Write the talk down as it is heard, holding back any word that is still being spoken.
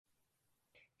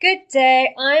Good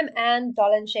day, I'm Anne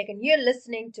Dolenchek and you're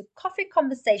listening to Coffee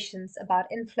Conversations about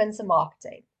influencer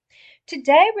marketing.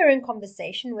 Today we're in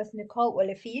conversation with Nicole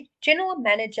Oliphant, General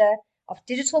Manager of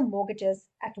Digital Mortgages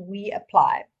at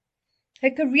WeApply. Her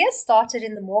career started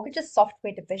in the mortgages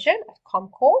software division at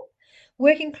Comcorp,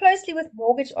 working closely with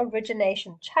mortgage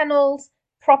origination channels,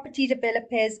 property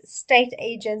developers, estate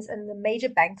agents, and the major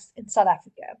banks in South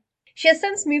Africa. She has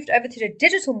since moved over to the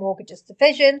digital mortgages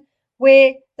division,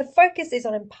 where the focus is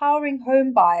on empowering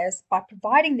home buyers by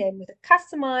providing them with a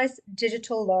customized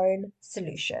digital loan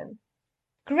solution.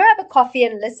 Grab a coffee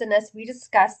and listen as we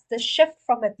discuss the shift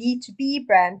from a B2B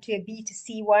brand to a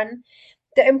B2C one,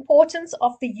 the importance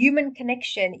of the human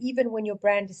connection even when your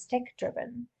brand is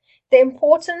tech-driven, the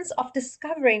importance of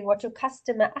discovering what your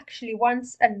customer actually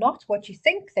wants and not what you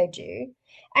think they do,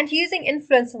 and using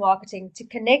influencer marketing to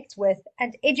connect with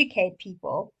and educate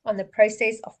people on the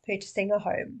process of purchasing a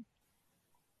home.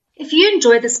 If you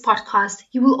enjoy this podcast,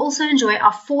 you will also enjoy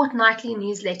our fortnightly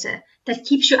newsletter that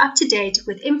keeps you up to date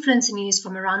with influencer news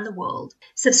from around the world.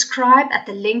 Subscribe at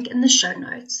the link in the show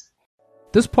notes.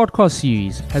 This podcast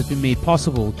series has been made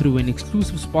possible through an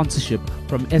exclusive sponsorship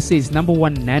from SA's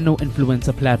 #1 nano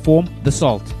influencer platform, The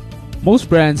Salt. Most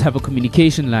brands have a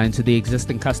communication line to their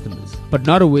existing customers, but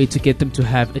not a way to get them to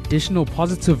have additional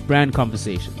positive brand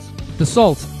conversations. The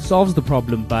Salt solves the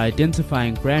problem by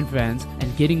identifying brand fans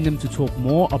and getting them to talk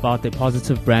more about their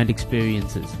positive brand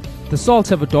experiences. The Salt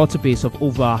have a database of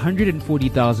over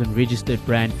 140,000 registered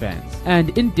brand fans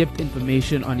and in-depth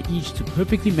information on each to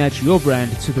perfectly match your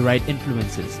brand to the right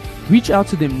influencers. Reach out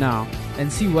to them now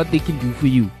and see what they can do for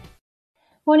you.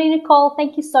 Morning, Nicole.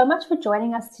 Thank you so much for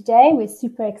joining us today. We're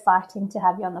super excited to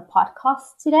have you on the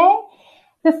podcast today.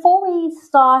 Before we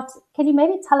start, can you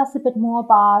maybe tell us a bit more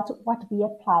about what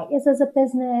WeApply is as a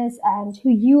business and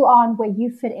who you are and where you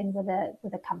fit in with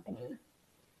the company?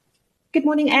 Good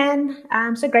morning, Anne.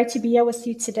 So great to be here with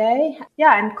you today. Yeah,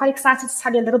 I'm quite excited to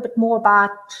tell you a little bit more about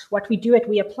what we do at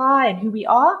WeApply and who we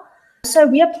are. So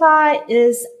WeApply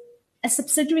is a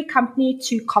subsidiary company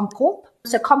to Comcorp.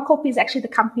 So Comcorp is actually the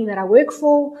company that I work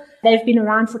for. They've been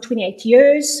around for 28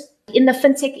 years in the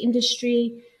fintech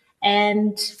industry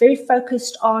and very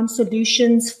focused on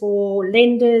solutions for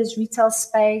lenders, retail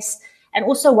space, and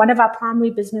also one of our primary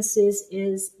businesses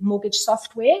is mortgage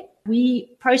software.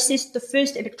 We processed the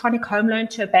first electronic home loan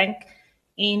to a bank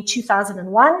in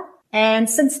 2001. And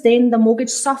since then, the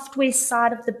mortgage software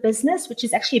side of the business, which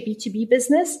is actually a B2B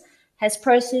business, has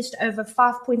processed over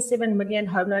 5.7 million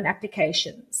home loan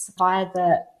applications via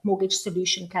the mortgage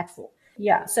solution platform.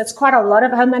 Yeah, so it's quite a lot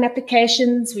of home loan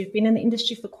applications. We've been in the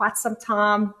industry for quite some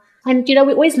time. And, we're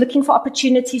always looking for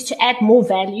opportunities to add more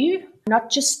value,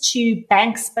 not just to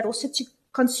banks, but also to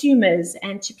consumers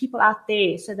and to people out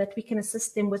there so that we can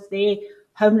assist them with their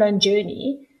home loan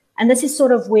journey. And this is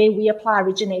sort of where WeApply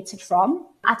originated from.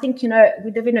 I think,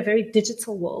 we live in a very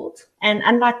digital world. And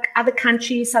unlike other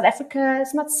countries, South Africa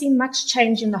has not seen much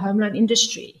change in the home loan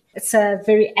industry. It's a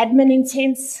very admin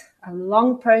intense, a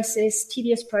long process,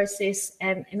 tedious process,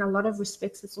 and in a lot of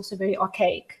respects, it's also very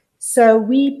archaic. So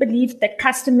we believe that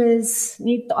customers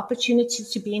need the opportunity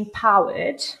to be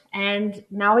empowered, and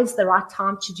now is the right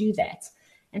time to do that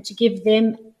and to give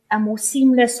them a more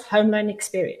seamless home loan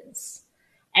experience.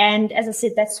 And as I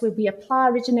said, that's where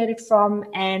WeApply originated from,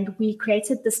 and we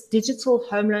created this digital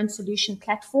home loan solution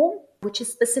platform, which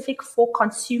is specific for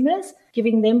consumers,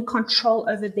 giving them control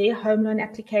over their home loan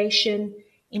application,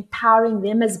 empowering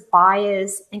them as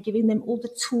buyers, and giving them all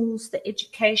the tools, the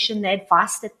education, the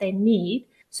advice that they need,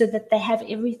 so that they have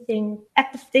everything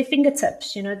at their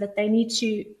fingertips, that they need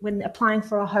to when applying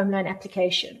for a home loan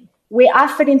application. Where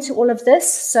I fit into all of this,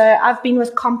 so I've been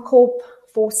with Comcorp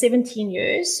for 17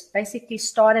 years, basically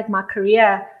started my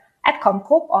career at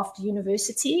Comcorp after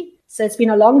university. So it's been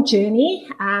a long journey.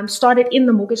 Started in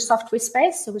the mortgage software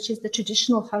space, which is the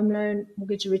traditional home loan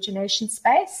mortgage origination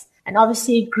space, and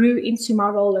obviously grew into my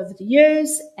role over the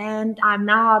years. And I'm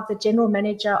now the general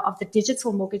manager of the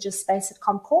digital mortgages space at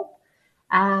Comcorp.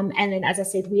 And then, as I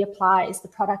said, WeApply is the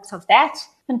product of that.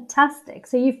 Fantastic.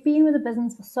 So you've been with the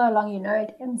business for so long, you know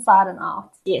it inside and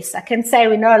out. Yes, I can say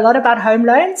we know a lot about home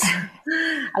loans,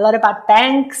 a lot about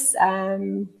banks.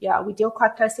 We deal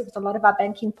quite closely with a lot of our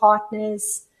banking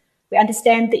partners. We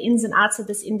understand the ins and outs of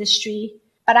this industry.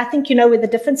 But I think, where the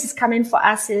differences come in for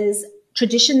us is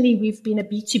traditionally we've been a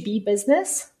B2B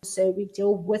business. So we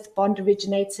deal with bond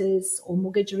originators or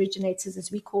mortgage originators,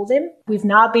 as we call them. We've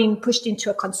now been pushed into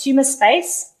a consumer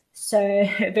space. So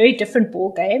a very different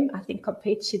ball game, I think,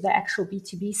 compared to the actual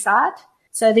B2B side.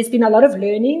 So there's been a lot of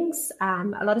learnings,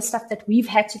 a lot of stuff that we've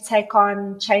had to take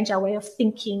on, change our way of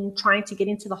thinking, trying to get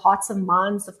into the hearts and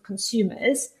minds of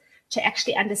consumers to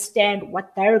actually understand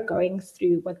what they're going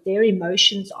through, what their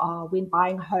emotions are when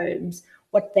buying homes,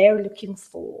 what they're looking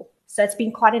for. So it's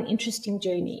been quite an interesting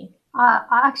journey.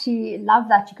 I actually love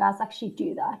that you guys actually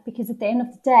do that, because at the end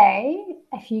of the day,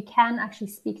 if you can actually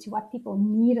speak to what people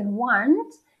need and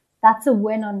want, that's a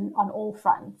win on all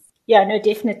fronts. Yeah, no,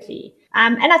 definitely.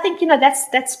 And I think,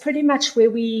 that's pretty much where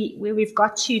we've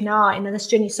got to now in this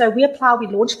journey. So we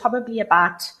launched probably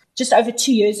about just over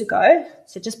 2 years ago.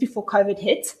 So just before COVID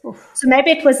hit. Oof. So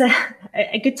maybe it was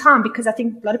a good time, because I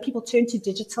think a lot of people turned to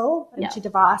digital and to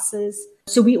devices.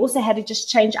 So we also had to just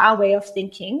change our way of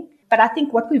thinking. But I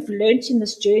think what we've learned in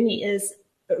this journey is,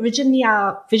 originally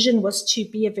our vision was to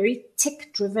be a very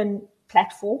tech-driven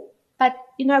platform. But,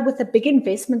 with a big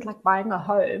investment like buying a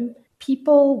home,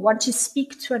 people want to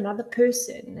speak to another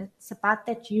person. It's about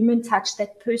that human touch,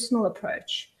 that personal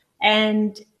approach.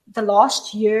 And the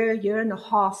last year and a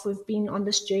half, we've been on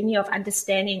this journey of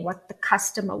understanding what the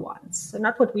customer wants. So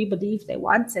not what we believe they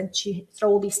want and to throw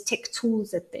all these tech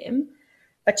tools at them,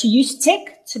 but to use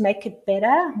tech to make it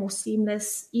better, more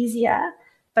seamless, easier,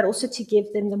 but also to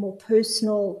give them the more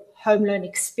personal home loan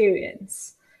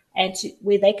experience, and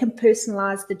where they can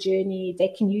personalize the journey, they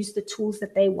can use the tools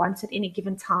that they want at any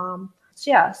given time.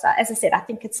 So as I said, I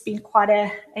think it's been quite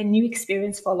a new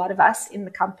experience for a lot of us in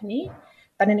the company,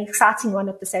 but an exciting one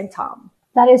at the same time.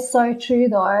 That is so true,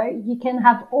 though. You can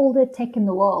have all the tech in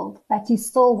the world, but you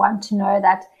still want to know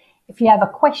that if you have a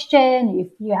question, if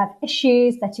you have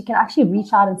issues, that you can actually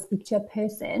reach out and speak to a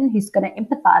person who's going to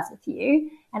empathize with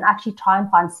you and actually try and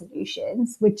find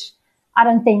solutions, which I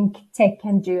don't think tech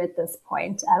can do at this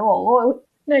point at all.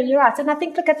 No, you're right. And I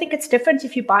think it's different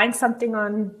if you're buying something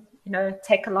on,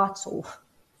 Takealot or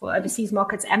for overseas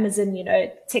markets, Amazon,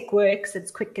 tech works,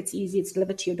 it's quick, it's easy, it's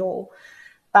delivered to your door.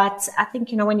 But I think,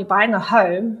 when you're buying a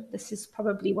home, this is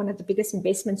probably one of the biggest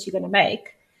investments you're going to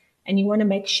make. And you want to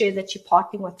make sure that you're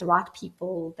partnering with the right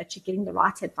people, that you're getting the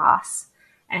right advice.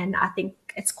 And I think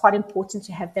it's quite important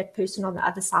to have that person on the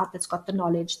other side that's got the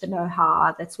knowledge, the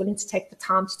know-how, that's willing to take the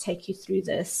time to take you through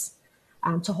this,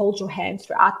 to hold your hand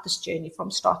throughout this journey from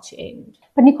start to end.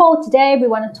 But Nicole, today we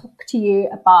want to talk to you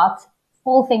about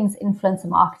all things influencer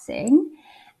marketing.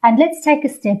 And let's take a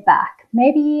step back.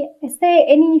 Maybe, is there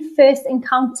any first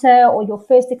encounter or your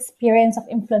first experience of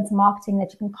influencer marketing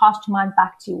that you can cast your mind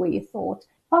back to, where you thought,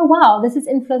 oh, wow, this is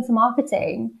influencer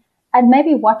marketing? And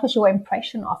maybe what was your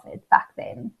impression of it back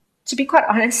then? To be quite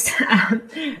honest,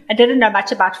 I didn't know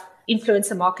much about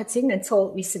influencer marketing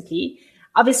until recently.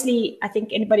 Obviously, I think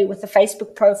anybody with a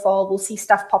Facebook profile will see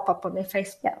stuff pop up on their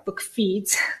Facebook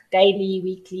feeds daily,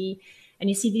 weekly. And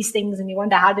you see these things and you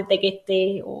wonder, how did they get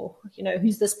there? Or,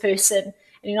 who's this person?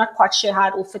 And you're not quite sure how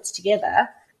it all fits together.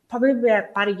 Probably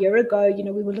about a year ago,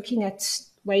 we were looking at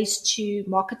ways to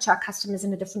market to our customers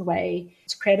in a different way,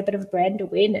 to create a bit of brand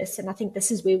awareness. And I think this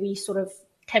is where we sort of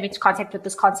came into contact with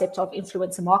this concept of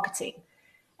influencer marketing.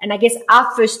 And I guess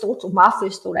my first thought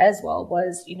as well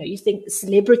was, you think the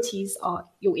celebrities are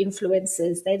your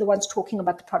influencers. They're the ones talking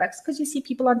about the products because you see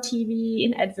people on TV,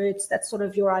 in adverts. That's sort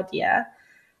of your idea.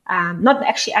 Not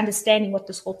actually understanding what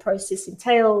this whole process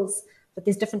entails, but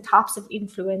there's different types of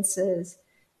influencers.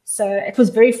 So it was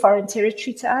very foreign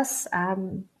territory to us.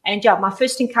 And my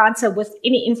first encounter with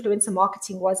any influencer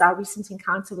marketing was our recent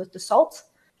encounter with Dassault.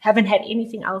 Haven't had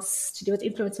anything else to do with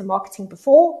influencer marketing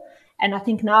before. And I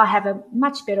think now I have a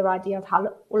much better idea of how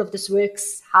all of this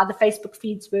works, how the Facebook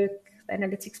feeds work, the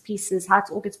analytics pieces, how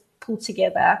it all gets pulled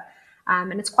together.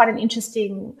 And it's quite an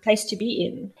interesting place to be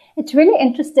in. It's really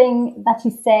interesting that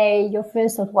you say your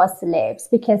first thought was celebs,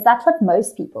 because that's what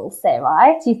most people say,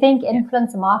 right? You think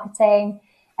influencer marketing,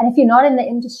 and if you're not in the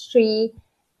industry,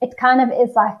 it kind of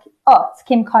is like, oh, it's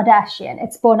Kim Kardashian,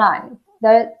 it's Bonang.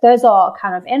 Those are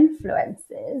kind of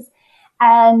influencers.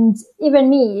 And even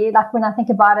me, like when I think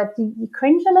about it, you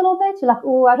cringe a little bit. You're like,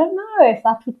 oh, I don't know if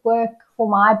that would work for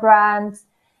my brand.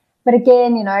 But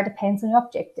again, it depends on your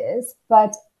objectives.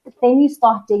 But then you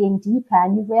start digging deeper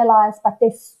and you realize that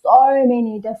there's so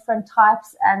many different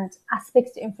types and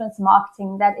aspects to influencer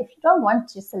marketing that if you don't want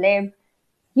to celeb,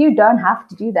 you don't have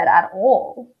to do that at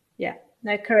all. Yeah,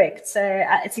 no, correct. So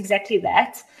it's exactly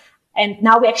that. And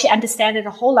now we actually understand it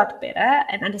a whole lot better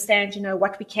and understand,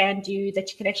 what we can do,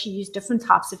 that you can actually use different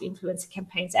types of influencer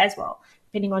campaigns as well,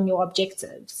 depending on your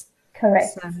objectives.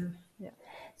 Correct.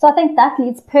 So I think that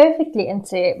leads perfectly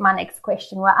into my next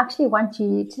question, where I actually want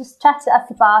you to just chat to us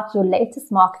about your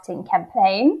latest marketing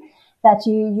campaign that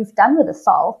you've done with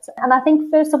Dassault. And I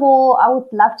think, first of all, I would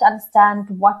love to understand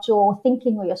what your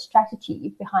thinking or your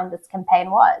strategy behind this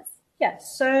campaign was. Yeah,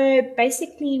 so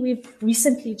basically we've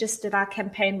recently just did our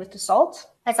campaign with Dassault.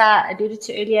 As I alluded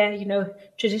to earlier,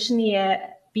 traditionally a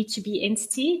B2B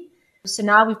entity. So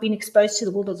now we've been exposed to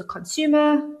the world of the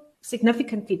consumer,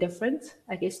 significantly different,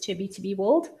 I guess, to a B2B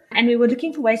world. And we were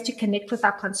looking for ways to connect with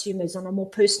our consumers on a more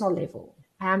personal level,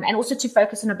 and also to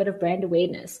focus on a bit of brand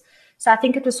awareness. So I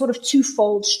think it was sort of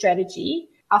twofold strategy.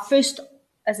 Our first,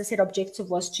 as I said,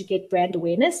 objective was to get brand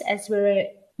awareness, as we're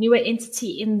a newer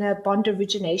entity in the bond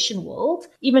origination world.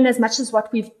 Even as much as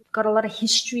what we've got a lot of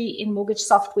history in mortgage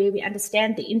software, we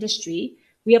understand the industry.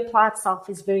 WeApply itself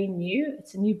is very new.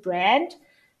 It's a new brand.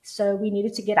 So we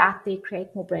needed to get out there,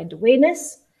 create more brand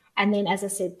awareness. And then, as I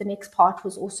said, the next part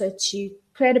was also to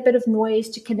create a bit of noise,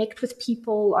 to connect with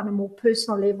people on a more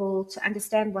personal level, to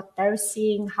understand what they're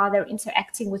seeing, how they're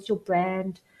interacting with your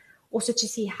brand, also to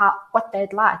see what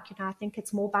they'd like. I think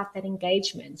it's more about that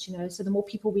engagement, so the more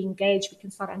people we engage, we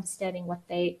can start understanding what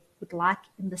they would like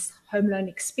in this home loan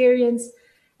experience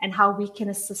and how we can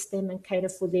assist them and cater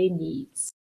for their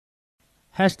needs.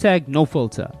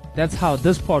 #NoFilter. That's how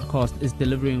this podcast is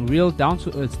delivering real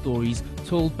down-to-earth stories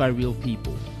told by real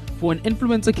people. For an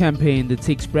influencer campaign that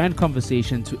takes brand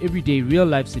conversation to everyday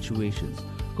real-life situations,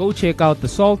 go check out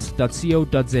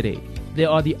thesalt.co.za. They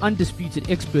are the undisputed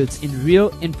experts in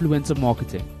real influencer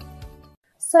marketing.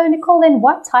 So Nicole, then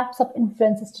what types of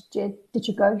influencers did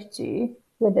you go to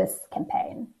with this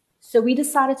campaign? So we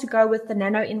decided to go with the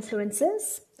nano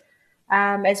influencers,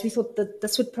 as we thought that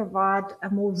this would provide a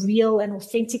more real and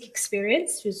authentic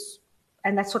experience,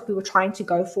 and that's what we were trying to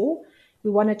go for.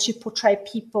 We wanted to portray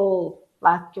people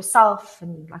like yourself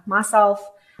and like myself,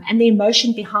 and the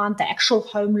emotion behind the actual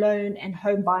home loan and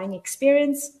home buying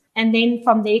experience. And then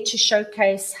from there to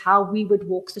showcase how we would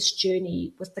walk this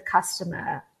journey with the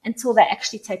customer until they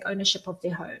actually take ownership of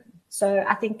their home. So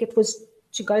I think it was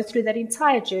to go through that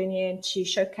entire journey and to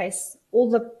showcase all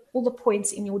the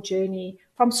points in your journey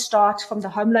from the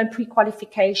home loan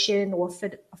pre-qualification or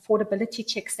affordability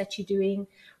checks that you're doing,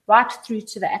 right through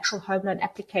to the actual home loan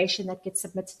application that gets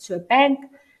submitted to a bank,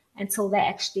 until they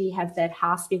actually have that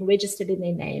house being registered in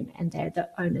their name and they're the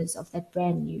owners of that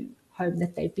brand new home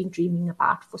that they've been dreaming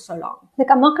about for so long.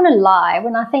 Look, I'm not going to lie.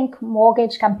 When I think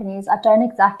mortgage companies, I don't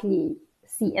exactly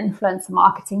see influencer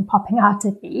marketing popping out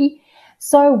at me.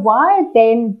 So why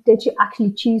then did you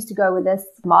actually choose to go with this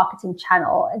marketing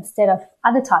channel instead of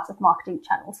other types of marketing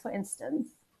channels, for instance?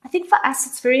 I think for us,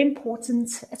 it's very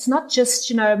important. It's not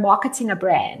just, marketing a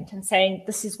brand and saying,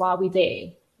 this is why we're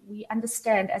there. We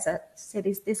understand, as I said,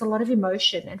 there's a lot of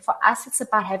emotion. And for us, it's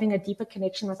about having a deeper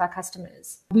connection with our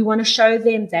customers. We want to show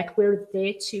them that we're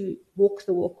there to walk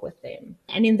the walk with them.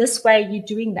 And in this way, you're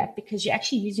doing that because you're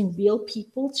actually using real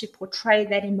people to portray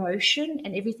that emotion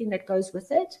and everything that goes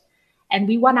with it. And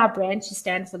we want our brand to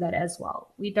stand for that as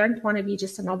well. We don't want to be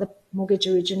just another mortgage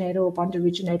originator or bond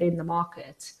originator in the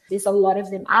market. There's a lot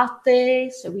of them out there,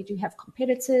 so we do have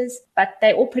competitors, but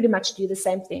they all pretty much do the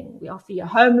same thing. We offer you a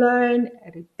home loan,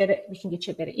 we can get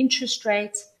you a better interest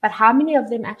rate, but how many of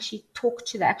them actually talk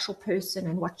to the actual person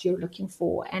and what you're looking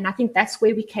for? And I think that's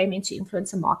where we came into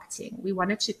influencer marketing. We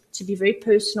wanted to be very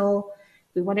personal.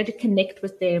 We wanted to connect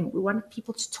with them. We wanted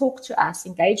people to talk to us,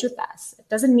 engage with us. It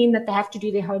doesn't mean that they have to do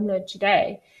their home loan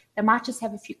today. They might just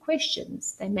have a few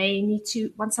questions. They may need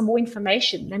to want some more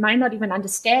information. They might not even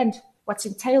understand what's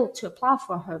entailed to apply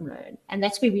for a home loan. And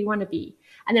that's where we want to be.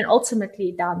 And then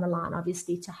ultimately down the line,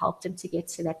 obviously, to help them to get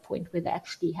to that point where they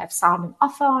actually have signed an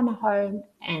offer on a home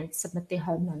and submit their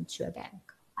home loan to a bank.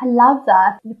 I love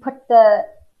that. You put the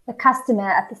customer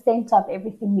at the center of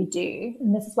everything you do.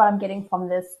 And this is what I'm getting from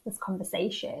this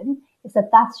conversation, is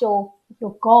that's your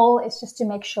goal, is just to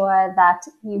make sure that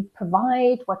you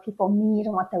provide what people need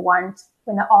and what they want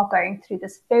when they are going through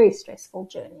this very stressful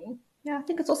journey. Yeah, I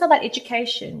think it's also about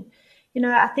education.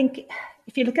 I think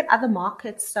if you look at other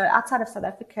markets, so outside of South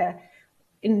Africa,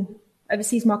 in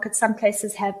overseas markets, some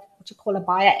places have what you call a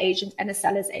buyer agent and a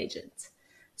seller's agent.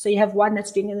 So you have one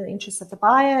that's doing it in the interest of the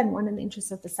buyer and one in the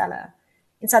interest of the seller.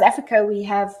 In South Africa, we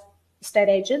have estate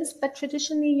agents, but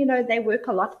traditionally, they work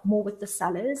a lot more with the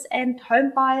sellers, and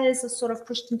home buyers are sort of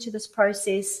pushed into this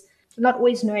process, not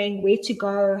always knowing where to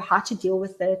go, how to deal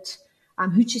with it,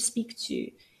 who to speak to.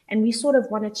 And we sort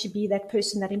of wanted to be that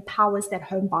person that empowers that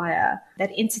home buyer, that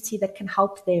entity that can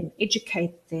help them,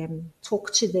 educate them,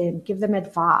 talk to them, give them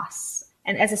advice.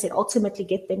 And as I said, ultimately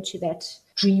get them to that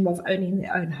dream of owning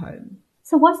their own home.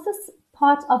 So was this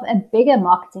part of a bigger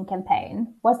marketing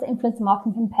campaign? Was the influencer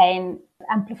marketing campaign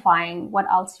amplifying what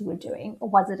else you were doing, or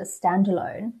was it a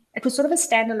standalone? It was sort of a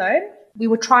standalone.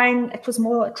 It was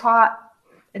more a try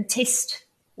and test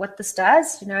what this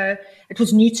does. It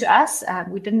was new to us.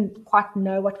 We didn't quite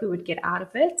know what we would get out of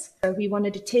it. So we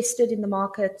wanted to test it in the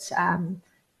market,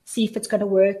 see if it's going to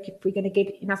work, if we're going to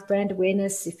get enough brand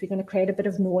awareness, if we're going to create a bit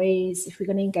of noise, if we're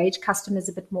going to engage customers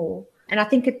a bit more. And I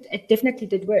think it definitely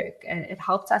did work. It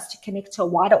helped us to connect to a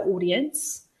wider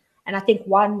audience. And I think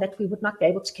one that we would not be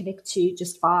able to connect to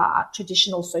just via our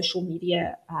traditional social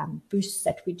media boosts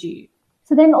that we do.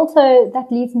 So then also that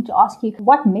leads me to ask you,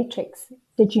 what metrics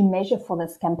did you measure for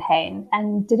this campaign?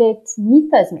 And did it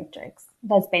meet those metrics,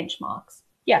 those benchmarks?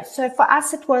 Yeah, so for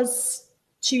us, it was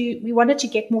we wanted to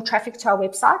get more traffic to our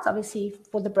website, obviously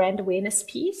for the brand awareness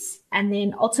piece. And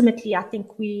then ultimately, I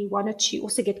think we wanted to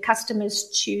also get customers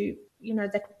to,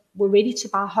 that were ready to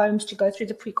buy homes to go through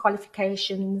the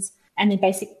pre-qualifications and then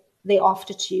basically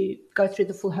thereafter to go through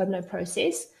the full home loan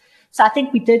process. So I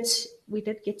think we did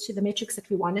get to the metrics that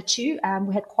we wanted to.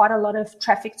 We had quite a lot of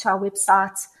traffic to our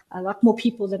website, a lot more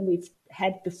people than we've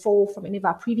had before from any of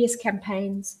our previous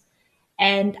campaigns.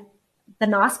 And the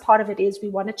nice part of it is we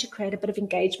wanted to create a bit of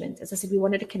engagement. As I said, we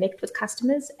wanted to connect with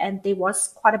customers, and there was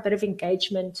quite a bit of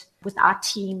engagement with our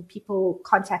team, people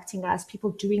contacting us,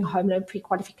 people doing home loan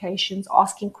pre-qualifications,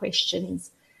 asking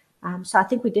questions. So I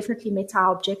think we definitely met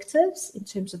our objectives in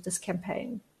terms of this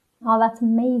campaign. Oh, that's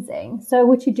amazing. So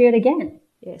would you do it again?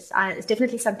 Yes, it's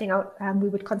definitely something we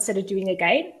would consider doing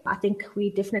again. I think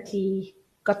we definitely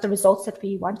got the results that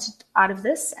we wanted out of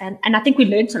this. And I think we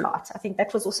learned a lot. I think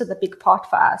that was also the big part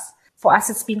for us. For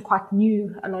us, it's been quite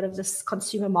new, a lot of this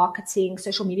consumer marketing,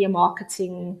 social media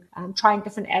marketing, trying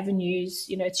different avenues,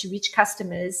 to reach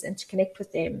customers and to connect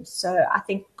with them. So I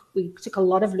think we took a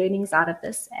lot of learnings out of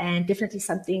this, and definitely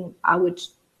something I would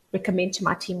recommend to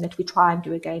my team that we try and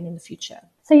do again in the future.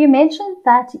 So you mentioned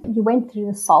that you went through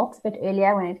the SALT a bit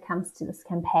earlier when it comes to this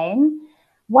campaign.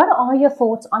 What are your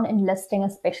thoughts on enlisting a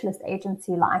specialist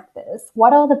agency like this?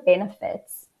 What are the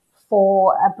benefits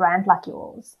for a brand like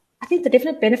yours? I think the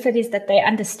definite benefit is that they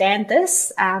understand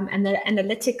this and the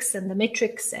analytics and the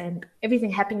metrics and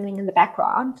everything happening in the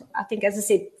background. I think, as I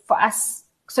said, for us,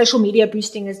 social media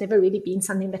boosting has never really been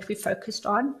something that we focused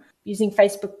on, using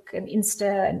Facebook and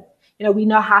Insta. And, we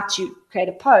know how to create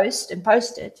a post and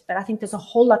post it, but I think there's a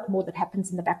whole lot more that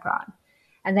happens in the background.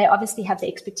 And they obviously have the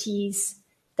expertise.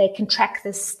 They can track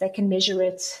this. They can measure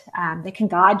it. They can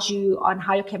guide you on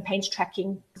how your campaign's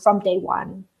tracking from day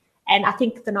one. And I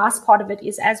think the nice part of it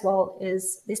is as well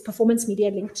is there's performance media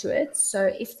linked to it.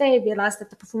 So if they realize that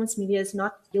the performance media is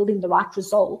not yielding the right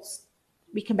results,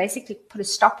 we can basically put a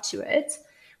stop to it.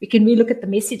 We can relook at the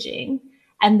messaging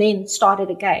and then start it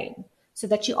again so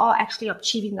that you are actually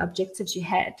achieving the objectives you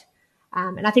had.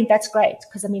 And I think that's great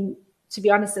because, to be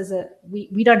honest,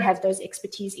 we don't have those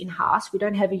expertise in-house. We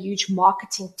don't have a huge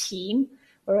marketing team.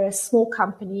 We're a small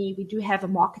company. We do have a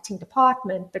marketing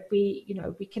department, but we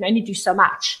can only do so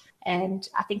much. And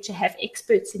I think to have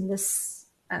experts in this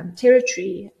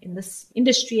territory, in this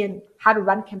industry, and how to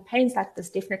run campaigns like this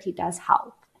definitely does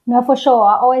help. No, for sure.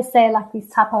 I always say these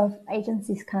type of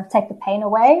agencies kind of take the pain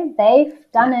away. They've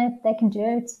done it. They can do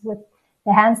it with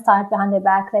their hands tied behind their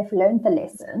back. They've learned the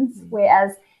lessons. Mm-hmm.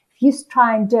 Whereas if you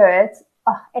try and do it,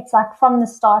 it's like from the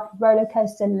start, roller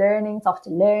coaster learnings after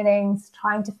learnings,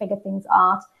 trying to figure things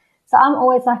out. So I'm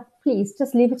always like, please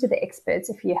just leave it to the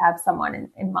experts if you have someone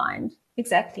in mind.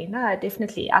 Exactly. No,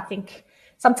 definitely. I think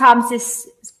sometimes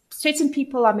certain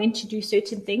people are meant to do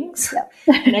certain things. Yep.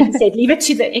 And as you said, leave it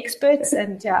to the experts.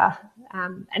 And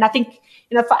I think,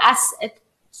 for us,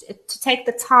 to take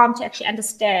the time to actually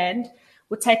understand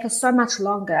would take us so much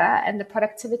longer, and the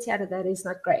productivity out of that is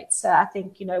not great. So I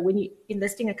think, when you're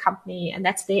enlisting a company and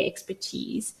that's their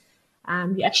expertise,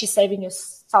 you're actually saving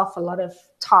yourself a lot of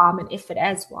time and effort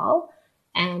as well.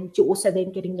 And you're also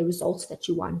then getting the results that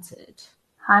you wanted.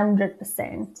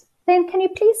 100%. Then can you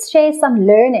please share some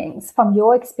learnings from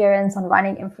your experience on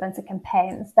running influencer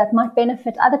campaigns that might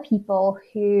benefit other people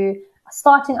who are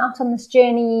starting out on this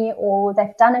journey, or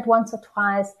they've done it once or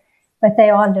twice, but they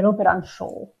are a little bit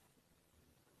unsure?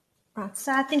 Right.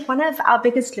 So I think one of our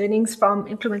biggest learnings from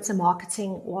influencer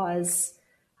marketing was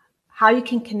how you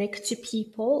can connect to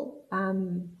people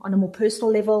on a more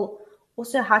personal level,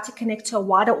 also how to connect to a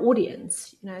wider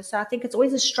audience. So I think it's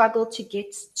always a struggle to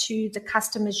get to the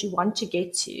customers you want to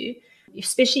get to,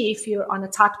 especially if you're on a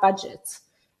tight budget.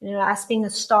 Us being a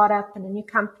startup and a new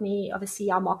company, obviously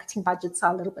our marketing budgets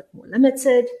are a little bit more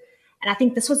limited. And I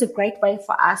think this was a great way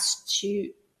for us to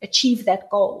achieve that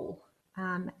goal.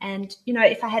 And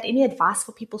if I had any advice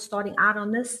for people starting out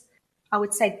on this, I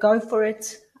would say go for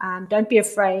it. Don't be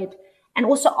afraid. And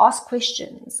also ask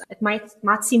questions. It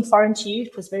might seem foreign to you.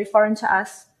 It was very foreign to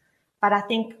us. But I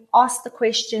think ask the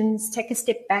questions, take a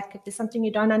step back. If there's something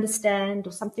you don't understand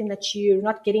or something that you're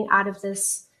not getting out of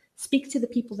this, speak to the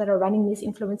people that are running these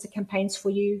influencer campaigns for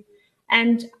you.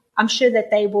 And I'm sure that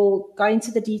they will go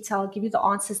into the detail, give you the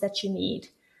answers that you need.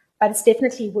 but it's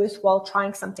definitely worthwhile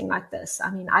trying something like this. I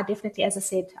mean, I definitely, as I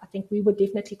said, I think we would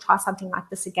definitely try something like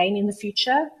this again in the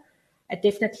future. It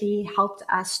definitely helped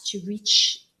us to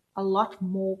reach a lot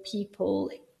more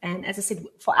people. And as I said,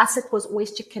 for us, it was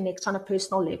always to connect on a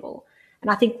personal level.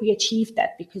 And I think we achieved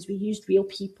that because we used real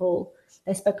people.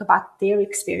 They spoke about their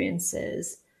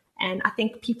experiences. And I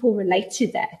think people relate to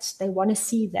that. They want to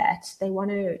see that. They want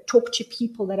to talk to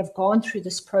people that have gone through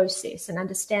this process and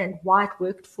understand why it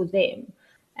worked for them.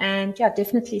 And yeah,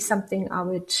 definitely something I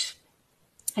would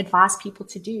advise people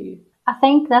to do. I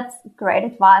think that's great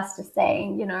advice, to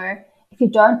saying, if you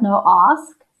don't know,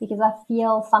 ask, because I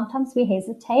feel sometimes we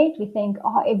hesitate. We think,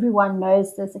 oh, everyone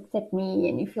knows this except me,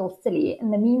 and you feel silly.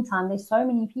 In the meantime, there's so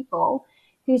many people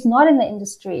who's not in the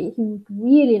industry who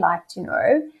really like to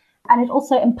know. And it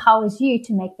also empowers you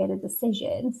to make better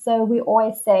decisions. So we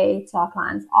always say to our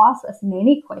clients, ask as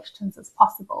many questions as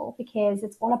possible, because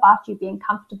it's all about you being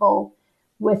comfortable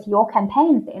with your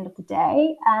campaign at the end of the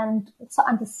day, and also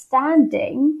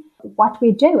understanding what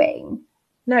we're doing.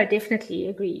 No, definitely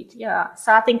agreed. Yeah.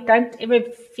 So I think don't ever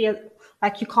feel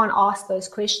like you can't ask those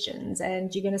questions,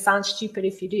 and you're going to sound stupid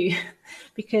if you do,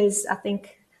 because I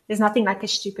think there's nothing like a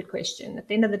stupid question. At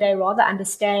the end of the day, rather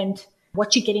understand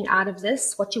what you're getting out of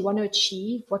this, what you want to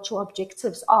achieve, what your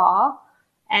objectives are.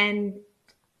 And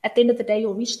at the end of the day,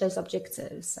 you'll reach those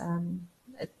objectives.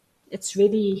 It's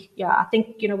really, I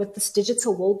think, with this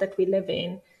digital world that we live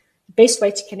in, the best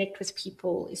way to connect with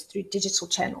people is through digital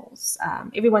channels.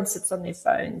 Everyone sits on their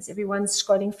phones. Everyone's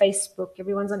scrolling Facebook.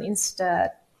 Everyone's on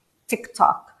Insta,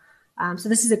 TikTok. So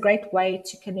this is a great way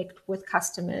to connect with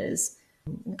customers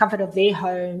in the comfort of their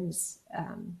homes,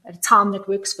 at a time that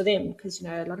works for them, because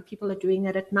a lot of people are doing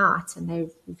it at night and they're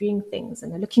reviewing things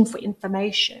and they're looking for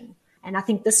information. And I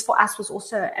think this for us was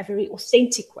also a very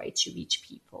authentic way to reach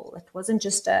people. It wasn't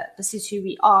just this is who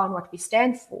we are and what we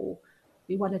stand for.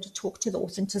 We wanted to talk to the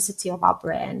authenticity of our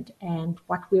brand and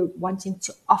what we're wanting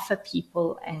to offer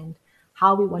people and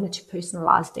how we wanted to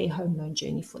personalize their home loan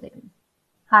journey for them.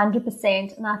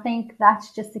 100%. And I think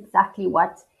that's just exactly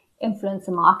what influencer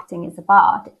marketing is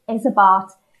about. It is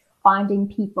about finding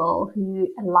people who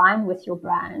align with your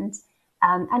brand,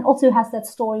 and also has that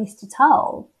stories to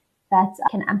tell that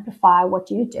can amplify what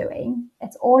you're doing.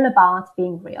 It's all about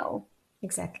being real.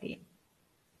 Exactly.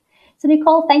 So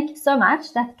Nicole, thank you so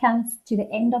much. That comes to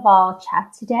the end of our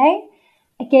chat today.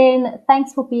 Again,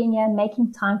 thanks for being here and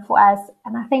making time for us.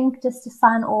 And I think just to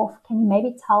sign off, can you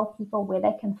maybe tell people where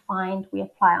they can find We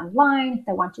Apply online if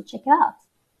they want to check it out?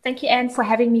 Thank you, Anne, for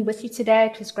having me with you today.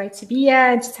 It was great to be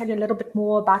here and to tell you a little bit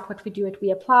more about what we do at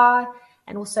We Apply,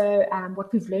 and also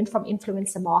what we've learned from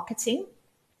influencer marketing.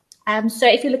 So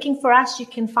if you're looking for us, you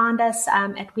can find us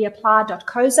at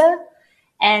weapply.co.za,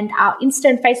 and our Insta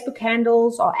and Facebook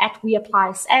handles are at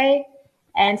weapplysa.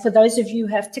 And for those of you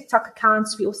who have TikTok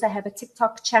accounts, we also have a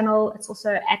TikTok channel. It's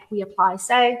also at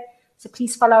weapplysa. So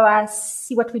please follow us,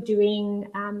 see what we're doing,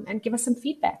 and give us some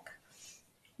feedback.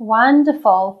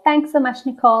 Wonderful. Thanks so much,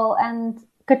 Nicole, and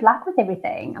good luck with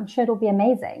everything. I'm sure it'll be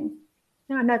amazing.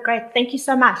 No, great. Thank you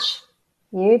so much.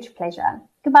 Huge pleasure.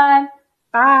 Goodbye.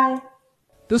 Bye.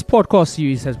 This podcast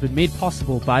series has been made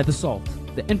possible by The Salt,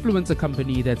 the influencer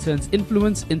company that turns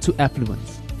influence into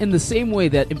affluence. In the same way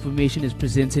that information is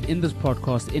presented in this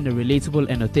podcast in a relatable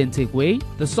and authentic way,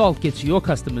 The Salt gets your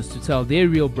customers to tell their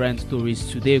real brand stories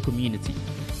to their community.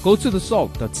 Go to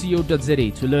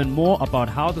thesalt.co.za to learn more about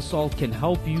how The Salt can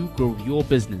help you grow your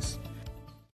business.